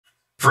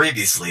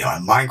Previously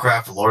on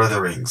Minecraft Lord of the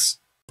Rings.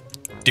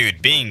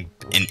 Dude, being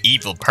an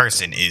evil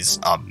person is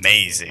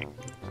amazing.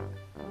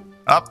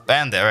 Up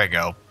and there I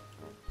go.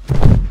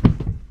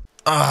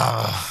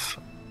 Ugh.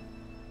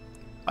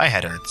 My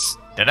head hurts.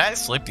 Did I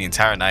sleep the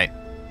entire night?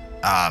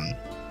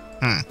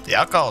 The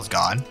alcohol's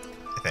gone,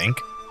 I think.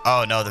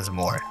 Oh no, there's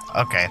more.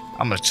 Okay,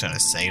 I'm just gonna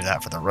save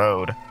that for the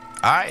road.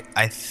 Alright,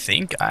 I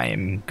think I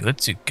am good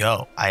to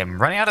go. I am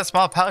running out of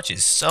small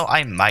pouches, so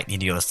I might need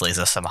to go slay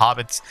some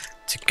hobbits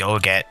to go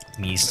get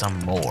me some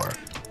more.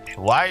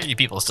 Why are you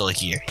people still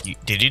here?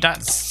 Did you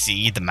not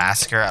see the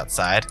massacre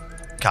outside?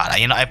 God,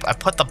 I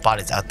put the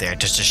bodies out there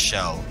just to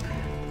show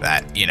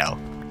that,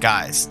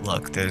 guys,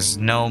 look, there's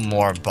no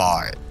more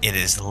bar. It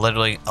is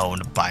literally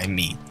owned by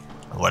me.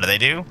 What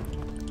do?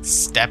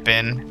 Step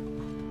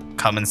in,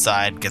 come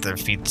inside, get their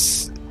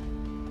feet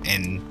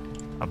in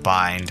a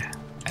bind,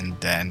 and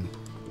then,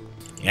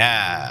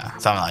 yeah,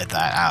 something like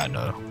that. I don't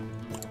know.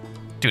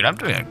 Dude, I'm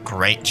doing a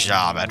great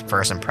job at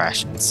first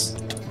impressions.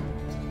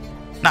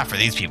 Not for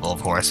these people,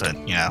 of course, but,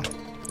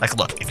 like,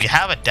 look, if you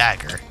have a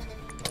dagger,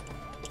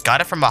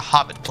 got it from a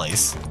hobbit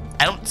place,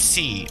 I don't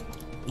see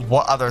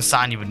what other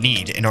sign you would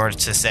need in order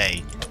to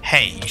say,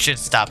 hey, you should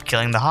stop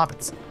killing the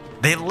hobbits.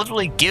 They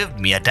literally give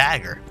me a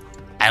dagger.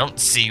 I don't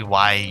see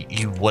why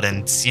you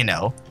wouldn't,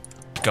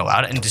 go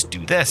out and just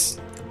do this.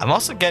 I'm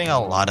also getting a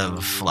lot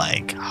of,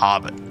 like,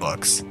 hobbit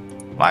books.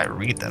 Why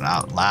read them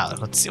out loud?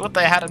 Let's see what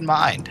they had in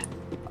mind.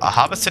 A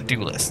hobbit's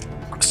to-do list.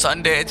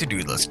 Sunday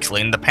to-do list.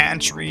 Clean the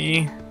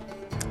pantry.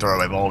 Throw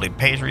away moldy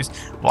pastries.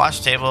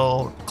 Wash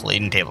table.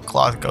 Clean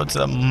tablecloth. Go to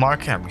the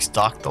market and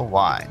restock the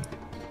wine.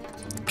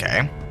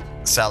 Okay.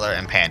 Cellar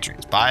and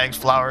pantries. Buy eggs,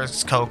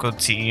 flowers, cocoa,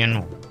 tea,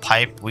 and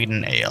pipe, wheat,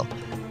 and ale.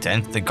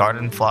 Tend to the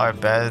garden, flower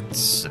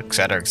beds,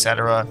 etc.,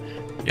 etc.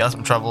 You have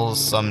some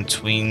troubles, some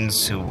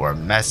tweens who were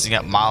messing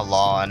up my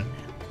lawn.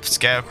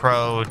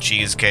 Scarecrow,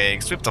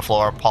 cheesecake, sweep the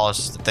floor,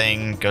 polish the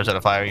thing, go to the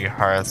fiery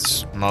hearth,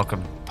 smoke a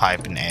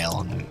pipe and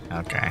ale.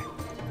 Okay.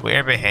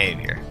 Queer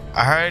behavior.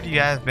 I heard you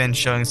guys have been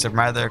showing some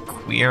rather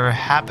queer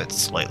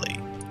habits lately.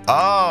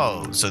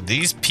 Oh, so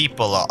these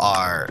people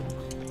are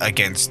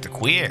against the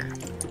queer.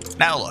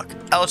 Now look,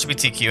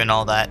 LGBTQ and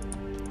all that,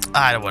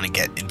 I don't want to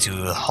get into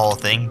the whole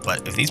thing,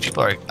 but if these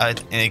people are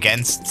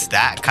against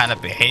that kind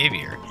of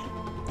behavior,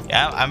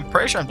 yeah, I'm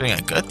pretty sure I'm doing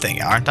a good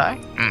thing, aren't I?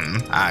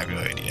 I have no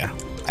idea.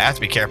 I have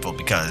to be careful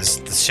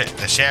because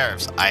the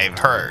sheriffs, I've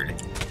heard,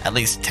 at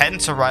least tend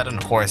to ride on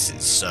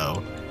horses,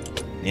 so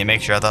you need to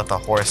make sure that the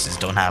horses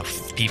don't have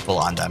people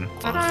on them.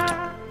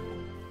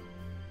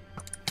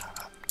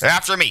 They're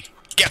after me!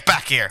 Get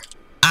back here!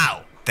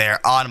 Ow!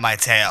 They're on my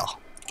tail.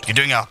 You're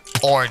doing a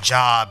poor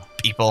job,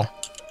 people.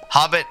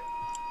 Hobbit,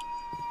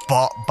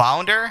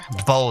 boulderer.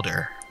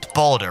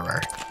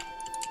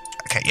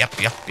 Okay, yep,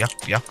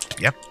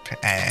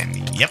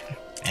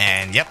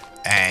 and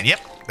yep.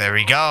 There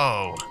we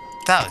go.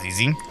 That was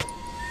easy.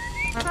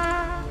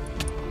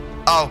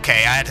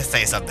 Okay, I had to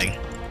say something.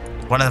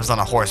 One of them's on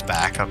a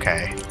horseback,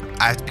 okay.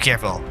 I have to be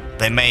careful.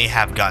 They may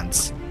have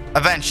guns.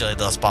 Eventually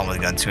they'll spawn with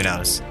guns, who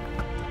knows.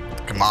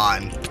 Come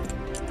on.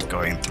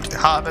 Going through the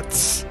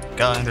hobbits.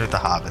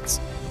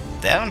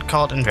 They haven't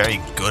called in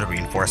very good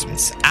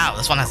reinforcements. Ow,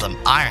 this one has an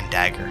iron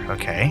dagger,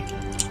 okay.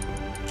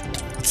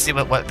 Let's see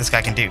what this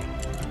guy can do.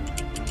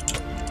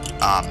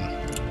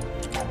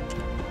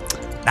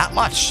 Not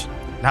much,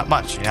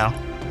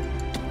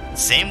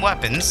 Same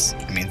weapons.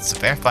 I mean, it's a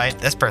fair fight.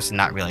 This person,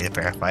 not really a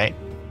fair fight.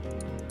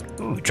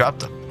 Ooh,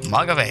 dropped a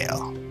mug of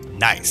ale.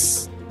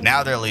 Nice.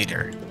 Now their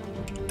leader.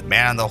 The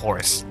man on the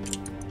horse.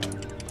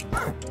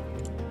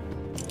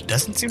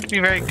 Doesn't seem to be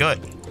very good.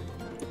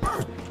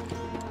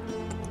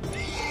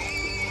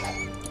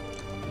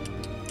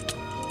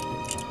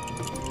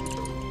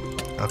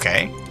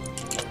 Okay.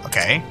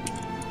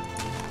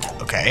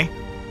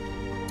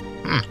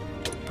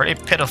 Pretty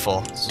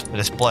pitiful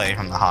display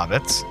from the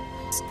hobbits.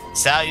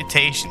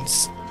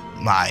 Salutations,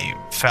 my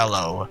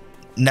fellow...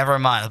 Never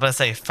mind, I was about to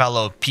say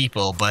fellow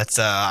people, but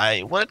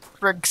I wouldn't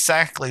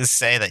exactly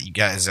say that you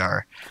guys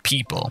are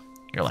people.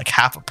 You're like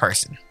half a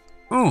person.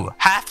 Ooh,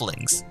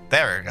 halflings.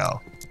 There we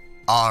go.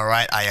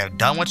 Alright, I have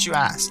done what you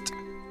asked.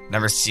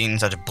 Never seen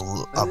such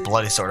a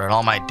bloody sword in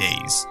all my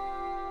days.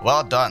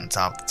 Well done,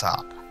 top to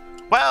top.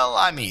 Well,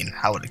 I mean,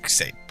 I would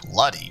say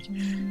bloody.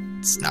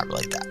 It's not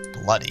really that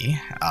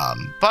bloody,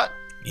 but,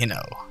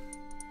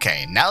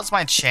 Okay, now's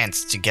my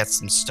chance to get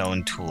some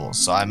stone tools,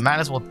 so I might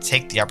as well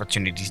take the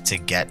opportunity to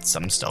get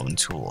some stone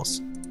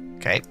tools.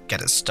 Okay,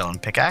 get a stone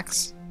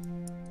pickaxe.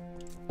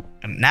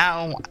 And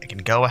now I can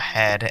go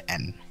ahead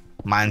and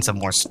mine some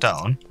more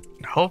stone.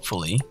 And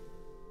hopefully,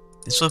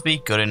 this will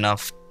be good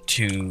enough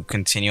to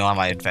continue on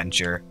my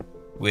adventure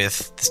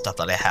with the stuff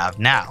that I have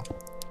now.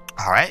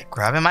 Alright,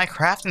 grabbing my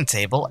crafting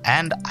table,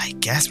 and I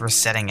guess we're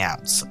setting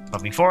out.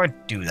 But before I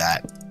do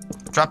that,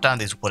 drop down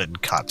these wooden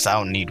cups. I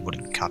don't need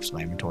wooden cups in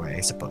my inventory,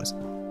 I suppose.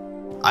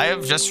 I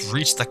have just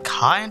reached the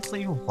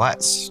kindly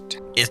west.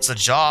 It's a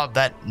job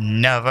that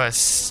never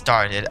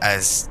started,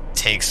 as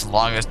takes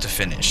longest to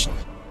finish.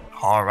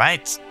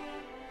 Alright.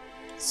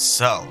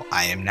 So,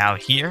 I am now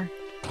here.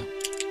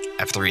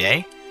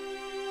 F3A.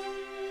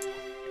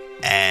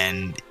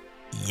 And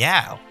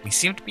yeah, we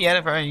seem to be at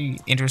a very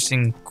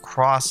interesting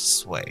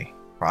crossroads.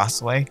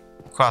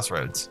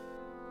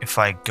 If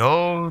I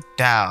go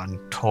down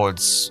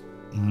towards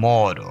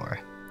Mordor,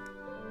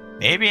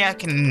 maybe I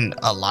can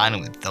align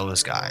with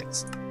those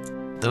guys.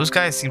 Those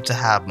guys seem to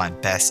have my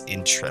best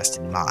interest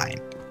in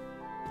mind,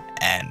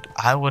 and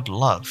I would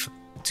love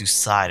to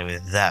side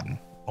with them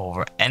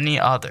over any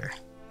other.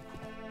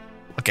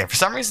 Okay, for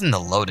some reason the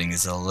loading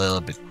is a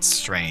little bit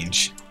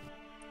strange.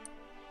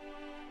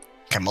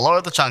 Okay, I'm gonna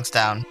lower the chunks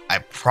down. I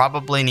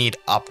probably need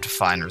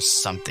Optifine or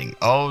something.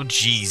 Oh,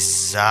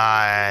 geez.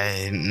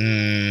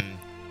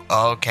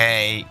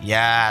 Okay,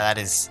 yeah, that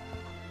is...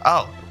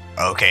 Oh,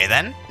 okay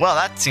then. Well,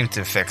 that seemed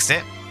to fix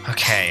it.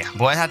 Okay, I'm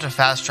going to have to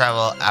fast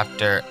travel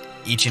after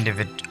each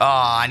individual...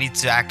 Oh, I need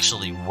to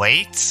actually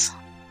wait?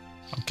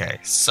 Okay,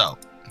 so,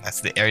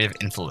 that's the area of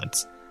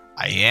influence.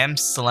 I am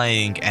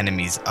slaying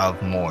enemies of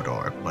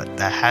Mordor, but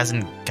that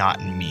hasn't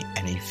gotten me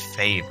any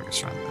favors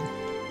from them.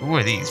 Who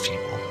are these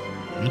people?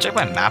 Let me check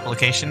my map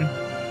location.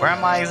 Where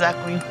am I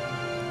exactly?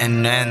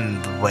 And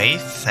then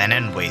Waith, and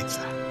then Waith.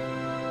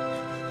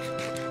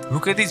 Who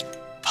could these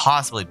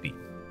possibly be?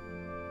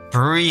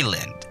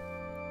 Breland.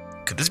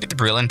 Could this be the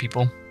Breland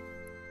people?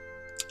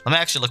 Let me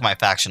actually look at my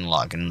faction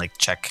log and like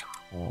check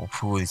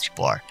who these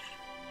people are.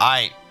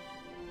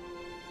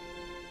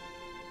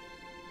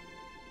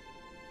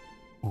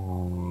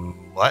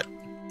 What?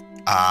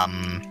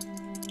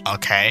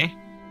 Okay.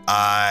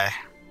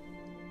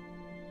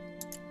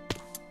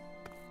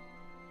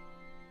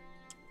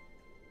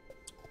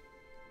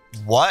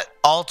 What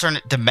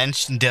alternate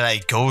dimension did I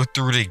go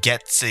through to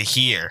get to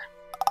here?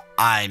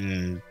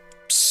 I'm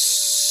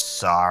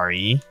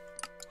sorry.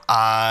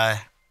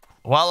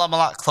 Well, I'm a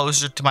lot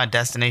closer to my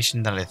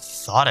destination than I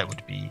thought I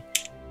would be.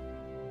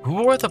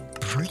 Who are the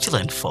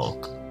Breland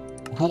folk?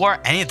 Who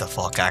are any of the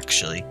folk,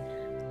 actually?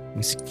 Let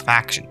me see.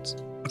 Factions.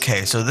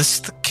 Okay, so this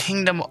is the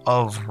Kingdom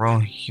of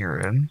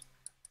Rohirrim.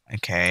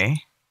 Okay.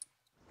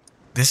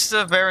 This is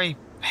a very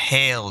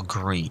pale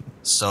green.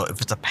 So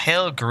if it's a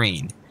pale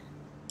green,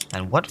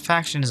 then what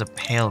faction is a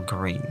pale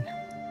green?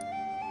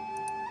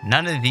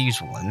 None of these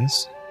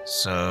ones.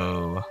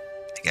 So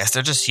I guess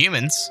they're just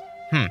humans.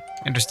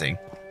 Interesting.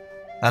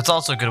 That's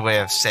also a good way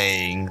of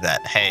saying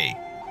that, hey,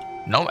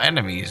 no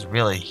enemies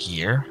really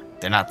here.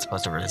 They're not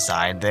supposed to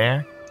reside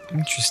there.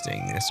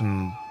 Interesting. There's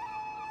some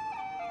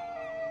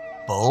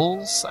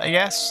bulls, I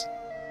guess?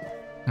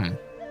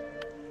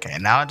 Okay,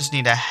 now I just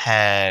need to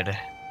head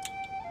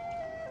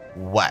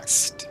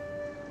west.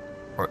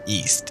 Or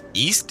east.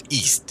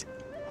 East.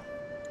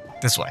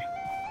 This way.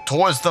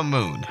 Towards the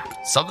moon.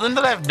 Something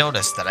that I've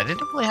noticed that I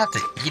didn't really have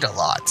to eat a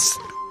lot.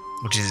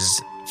 Which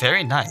is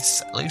very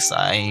nice. At least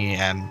I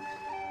am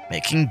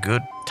making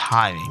good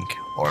timing.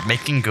 Or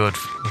making good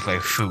with my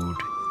food.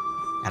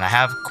 And I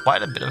have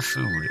quite a bit of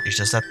food. It's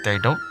just that they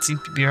don't seem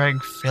to be very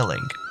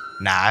filling.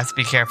 Nah, I have to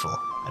be careful.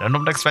 I don't know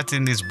what to expect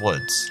in these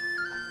woods.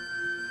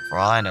 For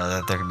all I know,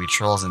 that there can be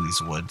trolls in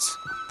these woods.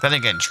 Then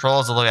again,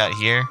 trolls all the way out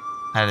here,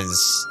 that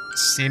is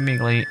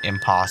seemingly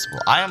impossible.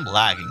 I am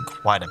lagging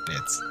quite a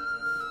bit.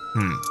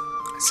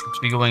 I seem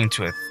to be going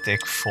into a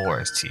thick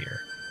forest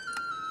here.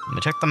 Let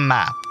me check the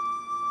map.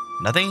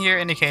 Nothing here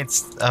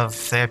indicates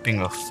of there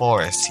being a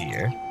forest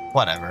here.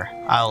 Whatever,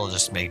 I'll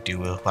just make do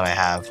with what I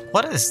have.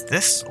 What is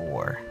this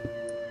ore?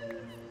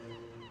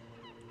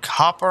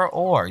 Copper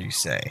ore, you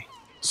say?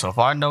 So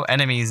far, no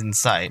enemies in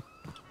sight.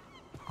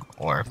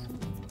 Or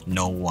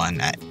no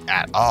one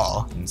at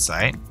all in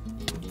sight.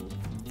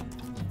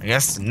 I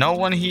guess no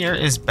one here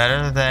is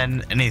better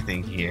than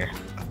anything here.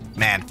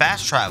 Man,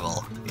 fast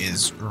travel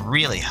is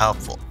really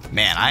helpful.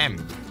 Man, I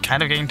am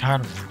kind of getting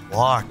tired of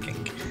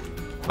walking.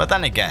 But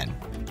then again,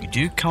 you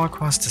do come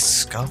across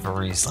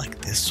discoveries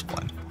like this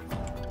one.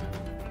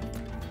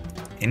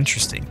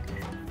 Interesting.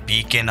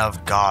 Beacon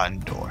of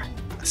Gondor.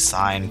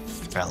 Assigned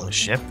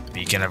fellowship.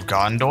 Beacon of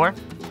Gondor.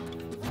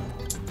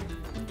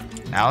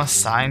 Now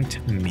assigned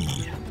to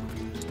me.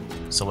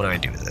 So what do I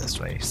do with this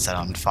way? Set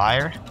on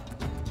fire?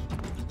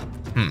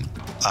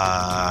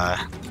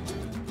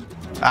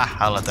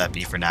 I'll let that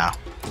be for now.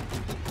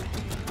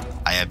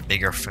 I have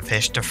bigger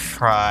fish to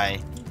fry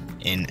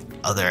in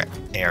other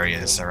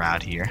areas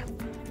around here.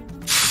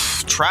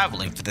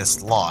 Traveling for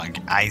this long,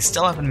 I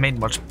still haven't made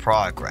much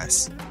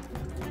progress.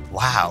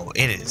 Wow,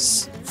 it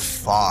is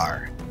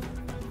far.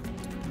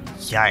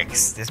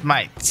 Yikes, this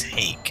might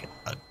take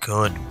a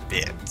good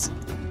bit.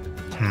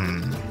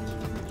 In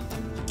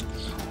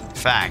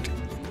fact,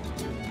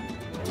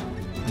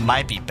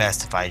 might be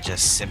best if I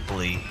just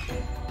simply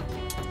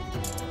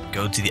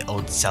go to the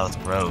Old South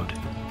Road.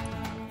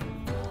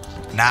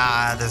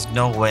 Nah, there's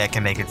no way I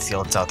can make it to the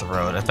Old South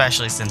Road,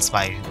 especially since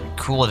my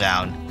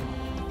cooldown.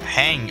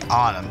 Hang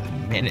on a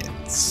minute.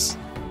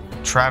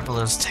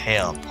 Traveler's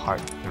Tale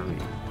Part 3.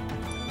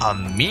 A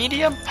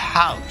medium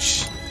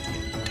pouch?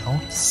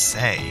 Don't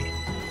say.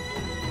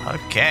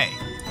 Okay.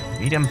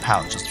 Medium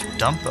pouch. Let's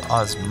dump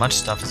as much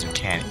stuff as we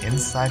can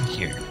inside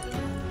here.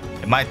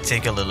 It might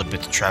take a little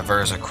bit to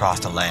traverse across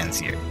the lands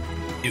here.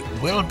 It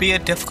will be a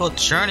difficult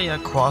journey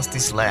across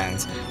these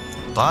lands,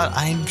 but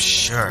I'm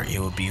sure it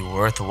will be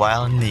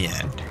worthwhile in the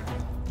end.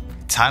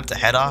 Time to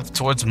head off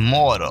towards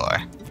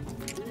Mordor.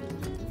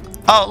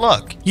 Oh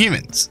look,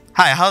 humans.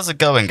 Hi, how's it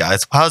going,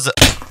 guys? How's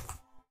it?